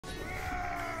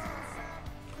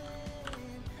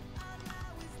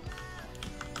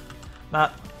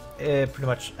Not pretty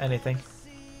much anything.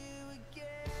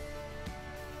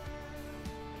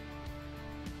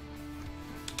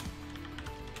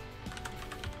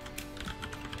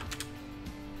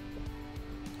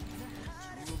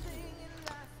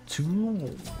 Two more.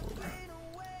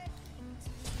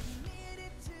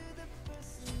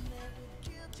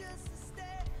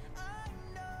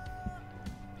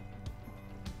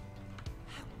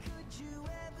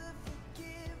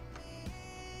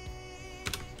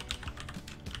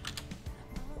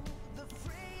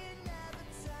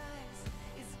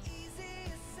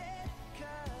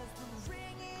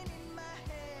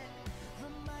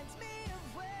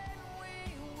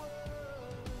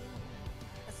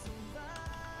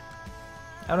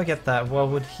 I don't get that. Why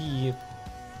would he,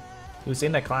 who's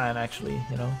in a clan actually,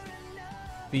 you know,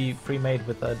 be pre-made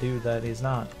with a dude that is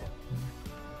not?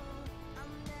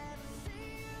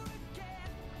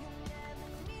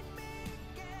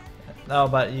 No,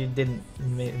 but you didn't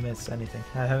miss anything.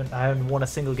 I haven't won a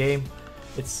single game.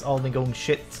 It's all been going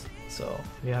shit, so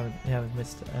you haven't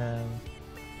missed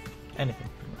anything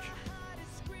pretty much.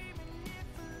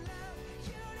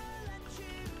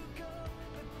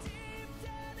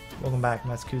 Welcome back,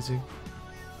 Maskuzu.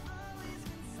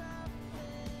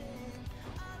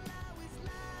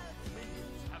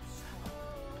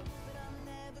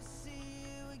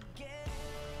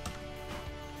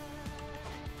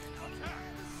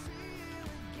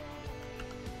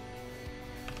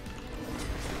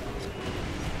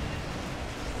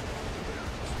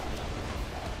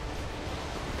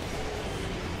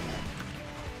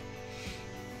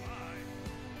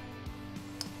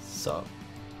 So.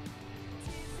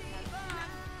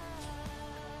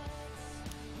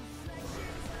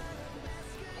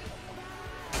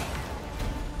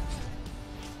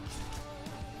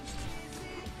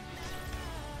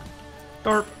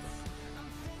 Dorp.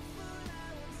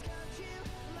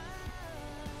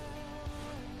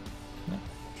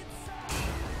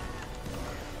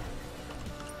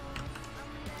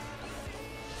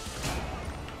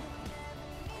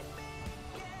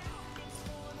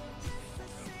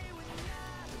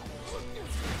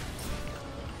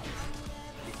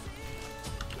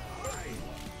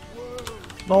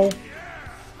 No.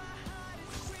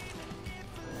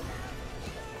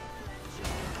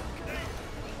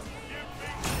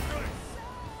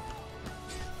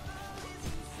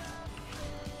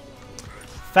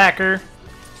 Facker.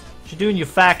 What you doing, you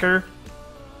facker?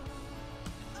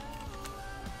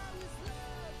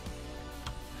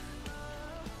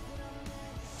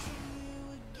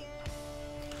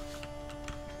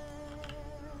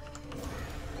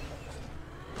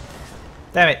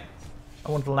 Damn it.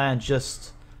 I want to land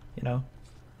just, you know,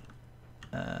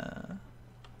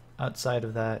 outside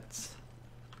of that.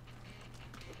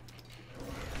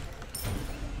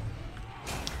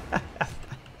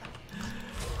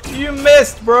 You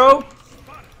missed, bro.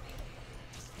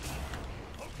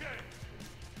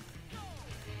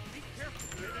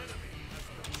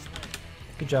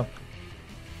 Good job.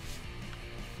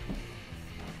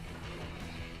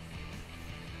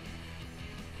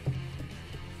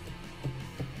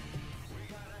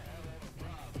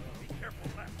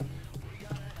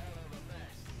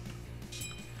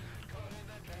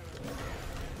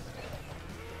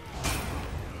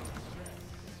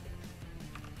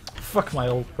 Fuck my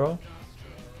ult, bro.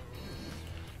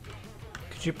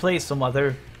 Could you play some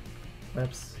other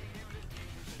reps,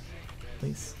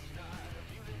 please?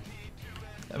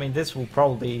 I mean, this will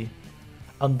probably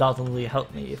undoubtedly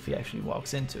help me if he actually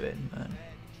walks into it.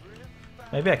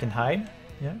 Maybe I can hide?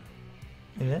 Yeah?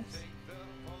 Maybe this?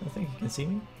 I think he can see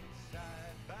me.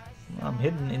 Well, I'm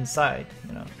hidden inside,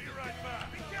 you know.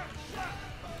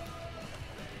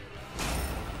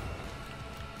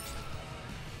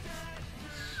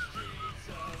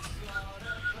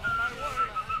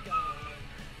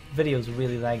 Video's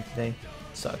really lagged today.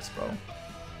 Sucks, bro.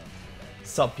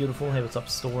 What's up, beautiful? Hey, what's up,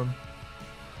 Storm?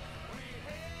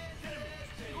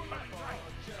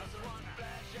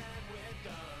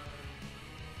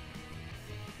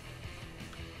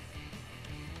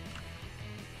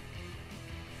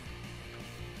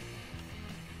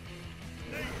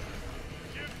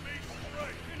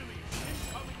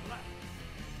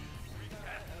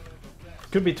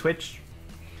 Could be Twitch.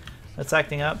 That's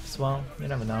acting up as well. You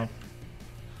never know.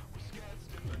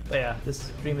 But yeah, this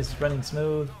stream is running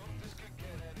smooth.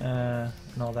 And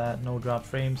all that. No drop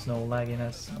frames, no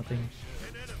lagginess, nothing.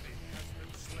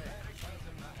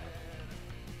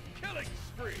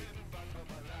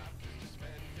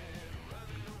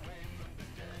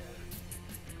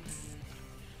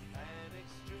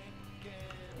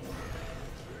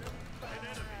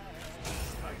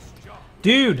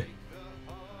 Dude!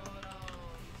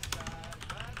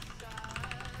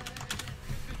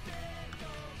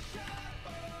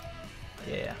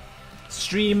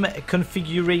 Extreme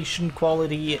configuration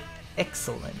quality,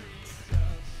 excellent.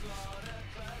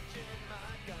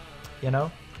 You know?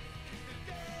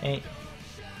 Hey,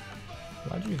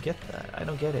 why'd you get that? I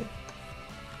don't get it.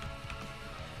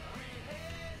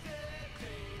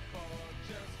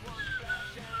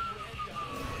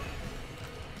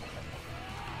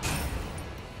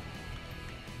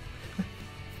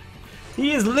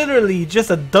 He is literally just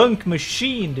a dunk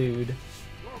machine, dude.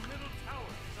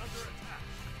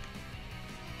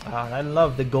 Ah, I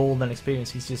love the golden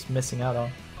experience he's just missing out on.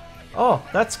 Oh,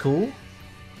 that's cool.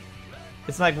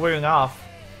 It's like wearing off.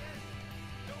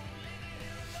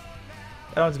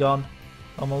 That one's gone.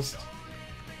 Almost.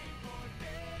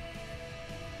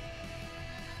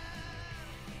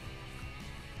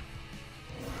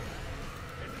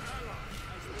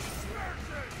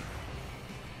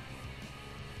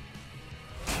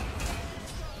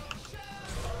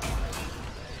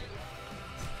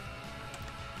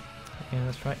 Yeah,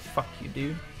 that's right. Fuck you,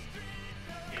 dude.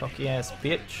 Cocky ass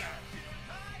bitch.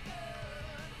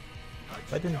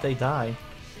 Why didn't they die?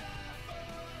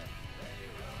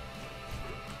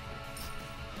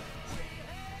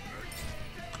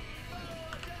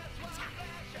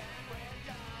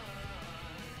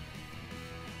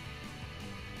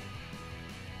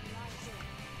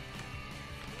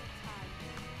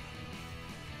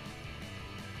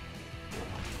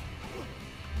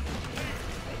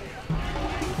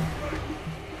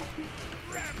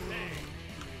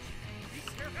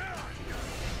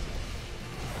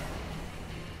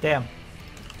 Damn.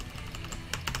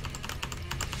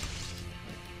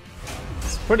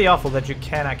 It's pretty awful that you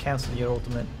cannot cancel your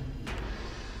ultimate.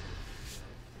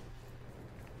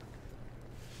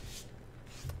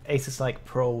 Ace is like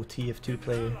pro TF2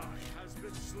 player. What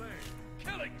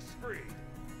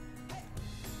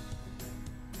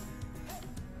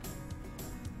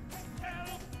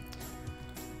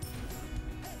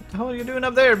the hell are you doing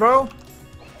up there, bro?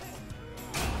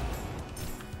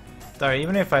 Sorry,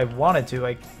 even if I wanted to,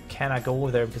 I cannot go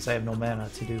over there because I have no mana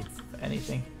to do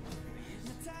anything.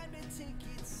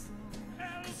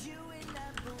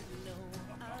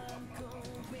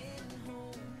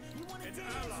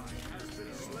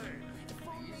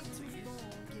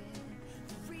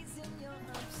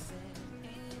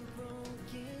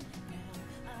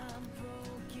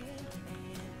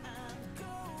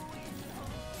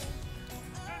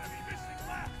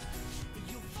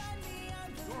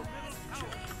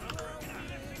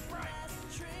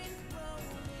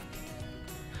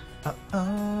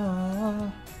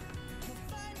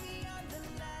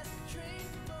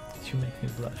 You make me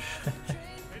blush.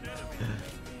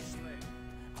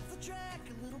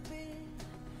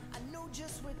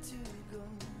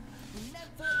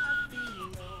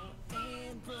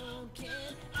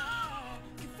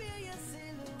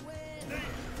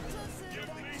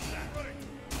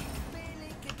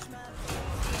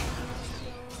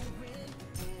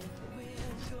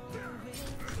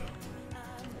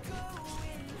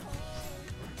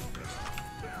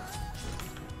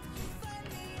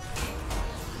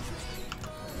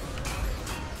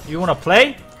 You wanna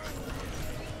play?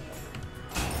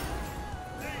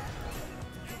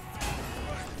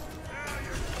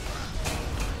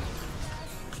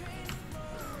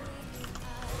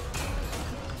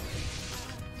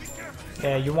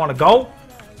 Yeah, you wanna go?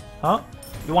 Huh?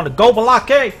 You wanna go,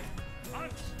 Balake?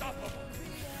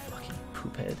 Fucking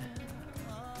poophead.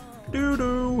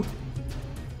 Doo-doo.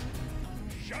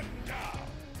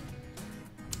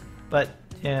 But,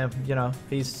 yeah, you know,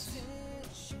 he's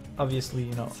obviously,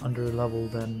 you know, under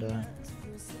leveled and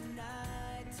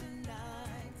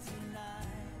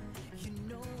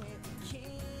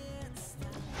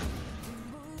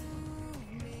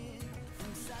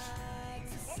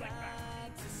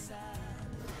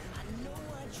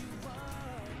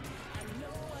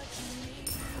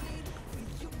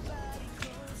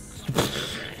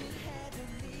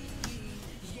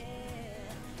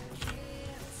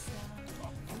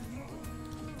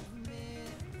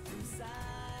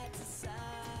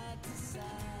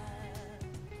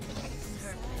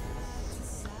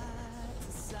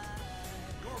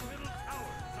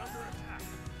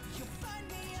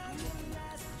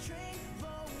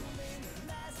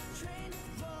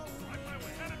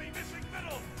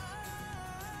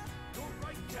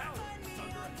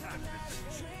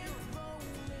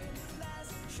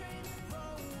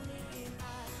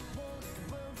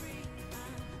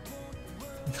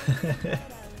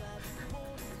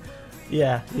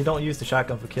yeah, you don't use the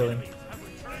shotgun for killing.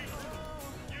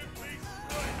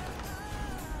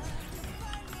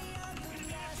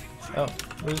 Oh,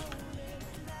 we.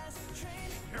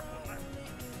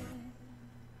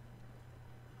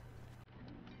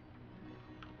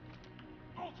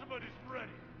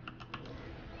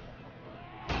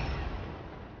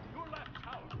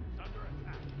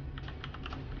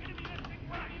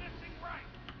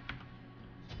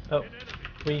 Oh,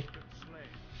 we.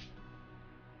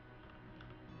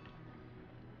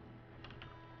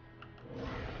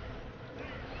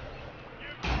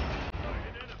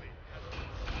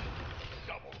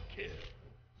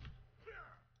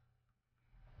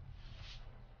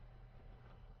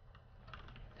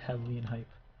 Halloween hype.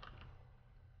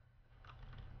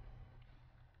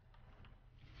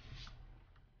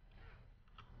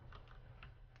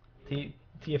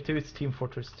 TF2 is Team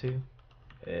Fortress 2.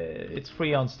 It's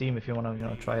free on Steam if you want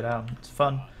to try it out. It's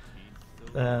fun.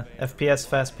 FPS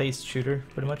fast-paced shooter,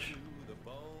 pretty much.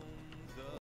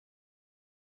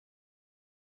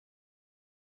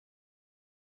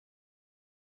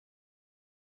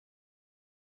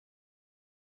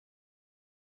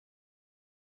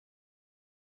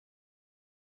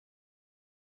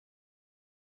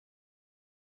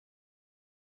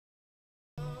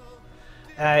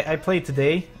 I played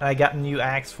today. I got a new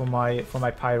axe for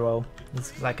my pyro.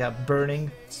 It's like a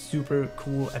burning, super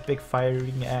cool, epic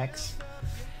firing axe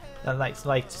that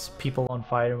lights people on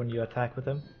fire when you attack with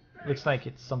them. Looks like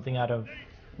it's something out of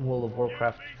World of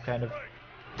Warcraft, kind of.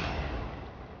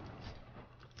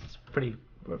 It's pretty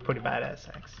badass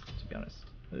axe, to be honest.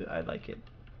 I like it.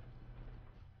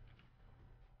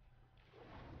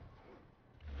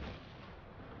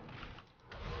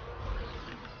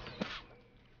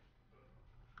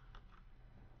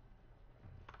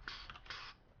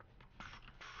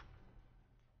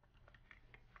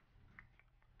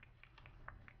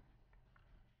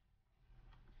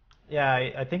 Yeah,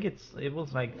 I think it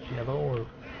was like yellow or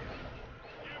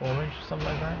orange, something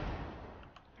like that.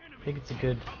 I think it's a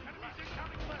good.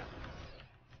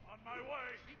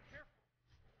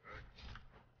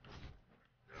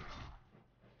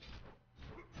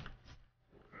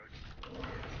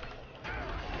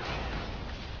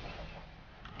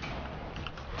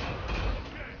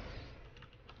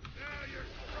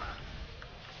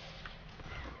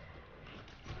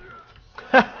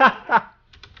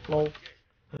 Lol.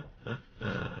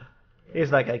 He's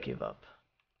like, I give up.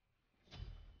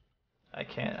 I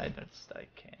can't. I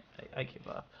can't. I give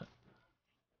up.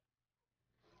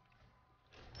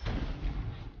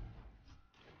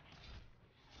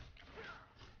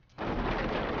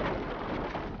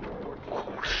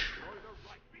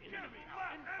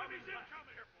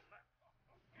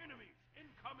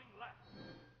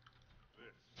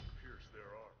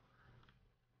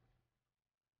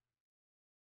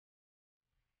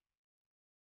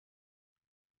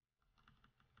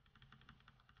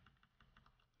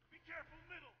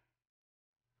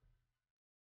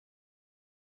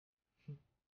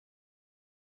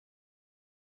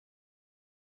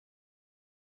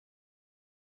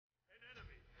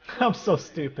 I'm so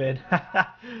stupid.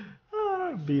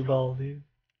 B-ball, dude.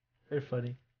 They're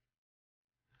funny.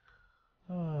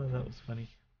 Oh, that was funny.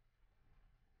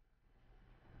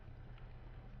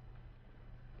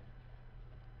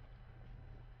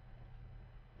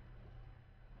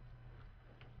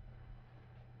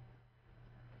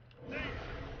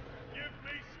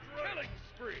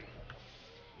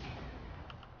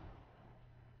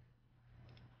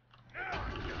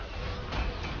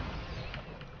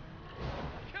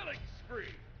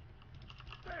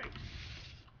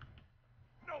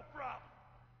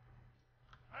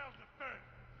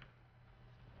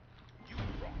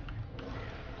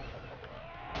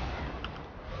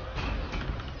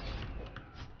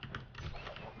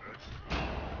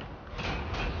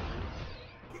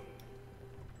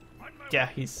 Yeah,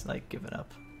 he's like giving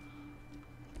up.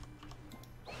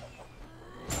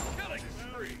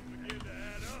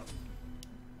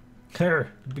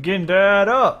 Here, begin to add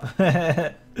up.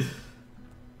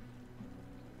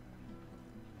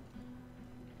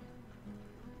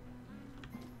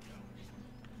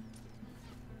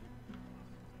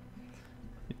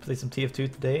 You play some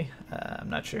TF2 today? I'm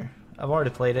not sure. I've already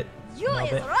played it. You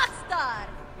is rockstar.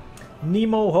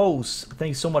 Nemo Host,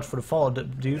 thanks so much for the follow,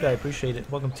 dude. I appreciate it.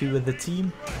 Welcome to the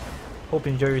team. Hope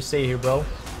you enjoy your stay here, bro.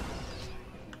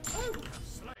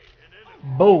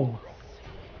 Boom.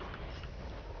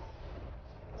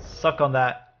 Suck on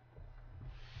that.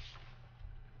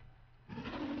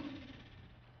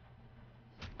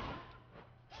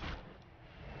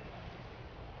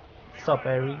 Sup,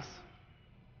 Aries?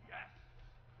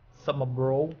 Sup, my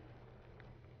bro?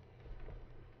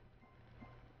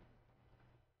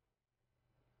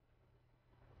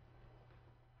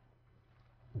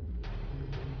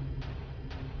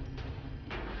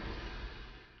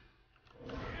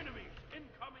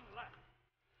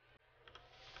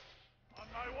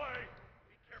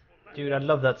 Dude, I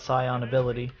love that Scion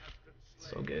ability.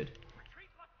 So good.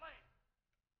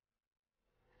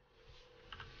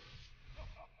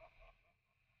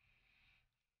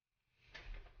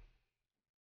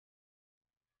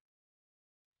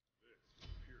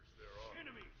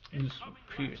 Use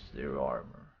pierce their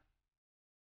armor.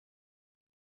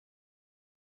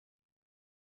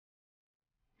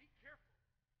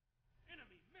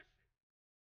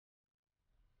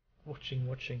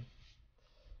 Watching.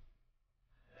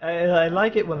 I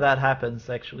like it when that happens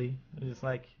actually. It's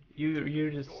like you're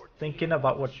just thinking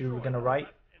about what you're gonna write,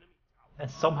 and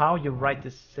somehow you write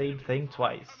the same thing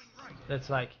twice. It's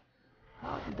like,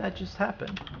 how did that just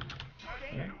happen?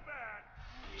 Yeah.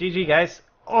 GG guys,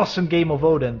 awesome game of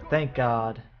Odin. Thank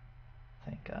God.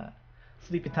 Thank God.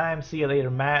 Sleepy time. See you later,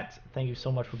 Matt. Thank you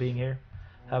so much for being here.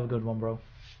 Have a good one, bro.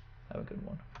 Have a good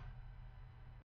one.